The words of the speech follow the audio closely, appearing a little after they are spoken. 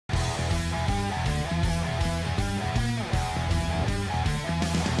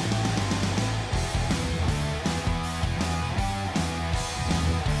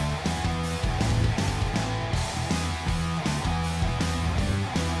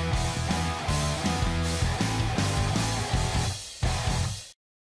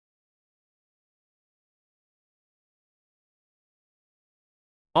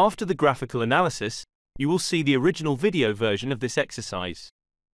After the graphical analysis, you will see the original video version of this exercise.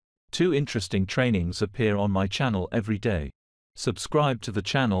 2 interesting trainings appear on my channel every day. Subscribe to the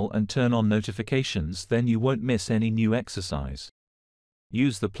channel and turn on notifications, then you won't miss any new exercise.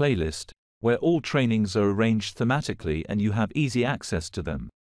 Use the playlist, where all trainings are arranged thematically and you have easy access to them.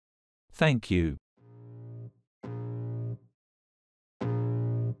 Thank you.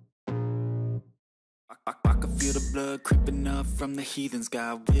 I can feel the blood creeping up from the heathens.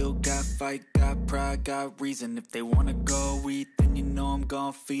 Got will, got fight, got pride, got reason. If they wanna go eat, then you know I'm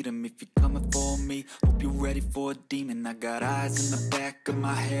gon' feed them. If you're coming for me, hope you're ready for a demon. I got eyes in the back of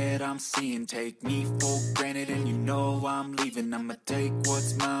my head, I'm seeing. Take me for granted and you know I'm leaving. I'ma take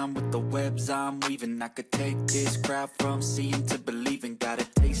what's mine with the webs I'm weaving. I could take this crowd from seeing to believing. Got a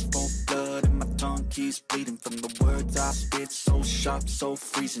taste for blood and my tongue keeps bleeding. From the words I spit, so sharp, so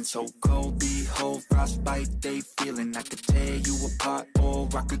freezing. So cold, behold, frostbite they feeling. I could tear you apart or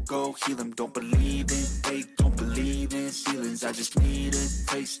I could go heal them. Don't believe in fate, don't believe in ceilings. I just need a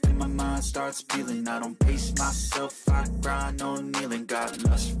taste and my mind starts peeling. I don't pace myself, I grind on kneeling. Got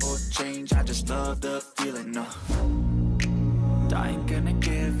lust for change, I just love the feeling. I ain't gonna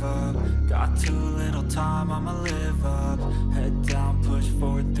give up. Got too little time, I'ma live up. Head down, push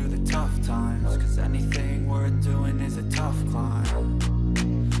forward through the tough times. Cause anything worth doing is a tough climb.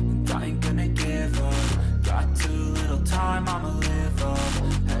 And I ain't gonna give up. Got too little time, I'ma live up.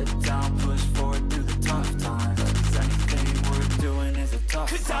 Head down, push forward through the tough times. Cause anything worth doing is a tough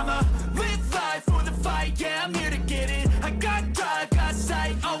climb. Cause I'ma live life for the fight, yeah, I'm here to get it. I got drive, got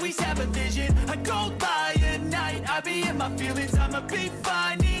sight, always have a vision. I go by at night, I be in my feelings. I'ma be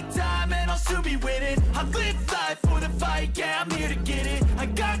fine, need time, and I'll soon be winning. I live life for the fight, yeah, I'm here to get it. I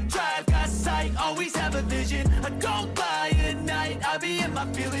got drive, got sight, always have a vision. I go by at night, I be in my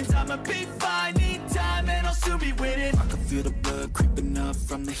feelings. I'ma be fine, need time, and I'll soon be winning. I can feel the blood creeping up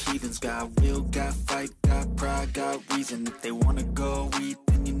from the heathens. Got will, got fight, got pride, got reason. If they wanna go eat,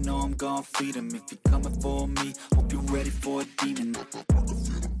 then you know I'm gon' feed them. If you're coming for me, hope you're ready for a demon. I can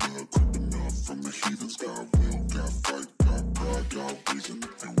feel the blood creeping up from the heathens. Got will, got fight, got pride, got reason.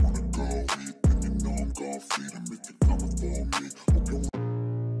 If they wanna go eat, then you know I'm gon' feed them. If you're coming for me, hope you're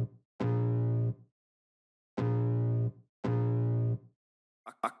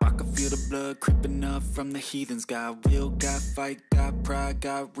I can feel the blood creeping up from the heathens. Got will, got fight, got pride,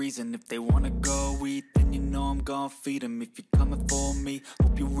 got reason. If they wanna go eat, then you know I'm gon' feed them. If you're coming for me,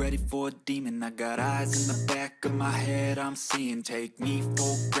 hope you're ready for a demon. I got eyes in the back of my head, I'm seeing. Take me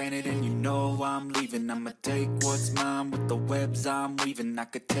for granted and you know I'm leaving. I'ma take what's mine with the webs I'm weaving. I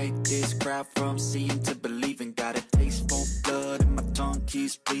could take this crowd from seeing to believing. Got a taste for blood and my tongue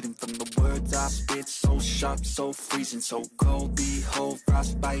keeps bleeding. From the words I spit, so sharp, so freezing. So cold, behold,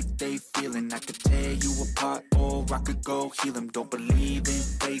 frostbite they feeling. I could tear you apart or I could go heal them. Don't believe in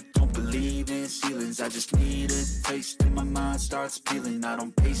fate, don't believe in ceilings. I just need a taste and my mind starts peeling. I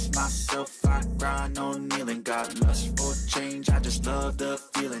don't pace myself, I grind on kneeling. Got lust for change, I just love the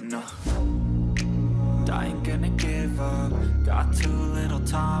feeling. I ain't gonna give up. Got too little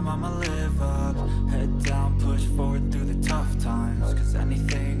time, I'ma live up. Head down, push forward through the tough times. Cause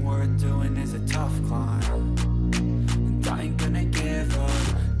anything worth doing is a tough climb.